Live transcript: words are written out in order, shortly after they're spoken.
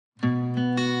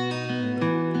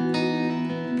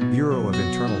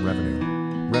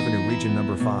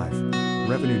number 5.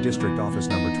 Revenue District Office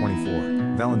number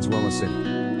 24, Valenzuela City.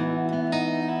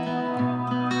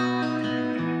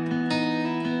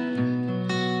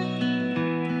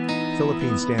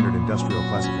 Philippine Standard Industrial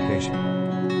Classification.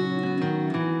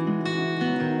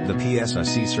 The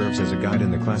PSIC serves as a guide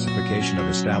in the classification of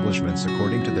establishments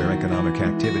according to their economic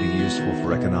activity useful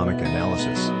for economic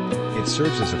analysis. It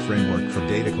serves as a framework for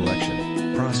data collection,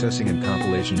 processing and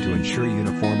compilation to ensure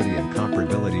uniformity and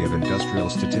comparability of industrial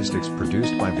statistics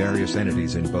produced by various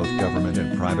entities in both government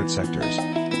and private sectors.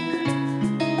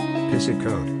 Psic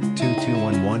code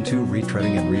 22112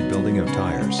 Retreading and rebuilding of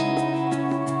tires.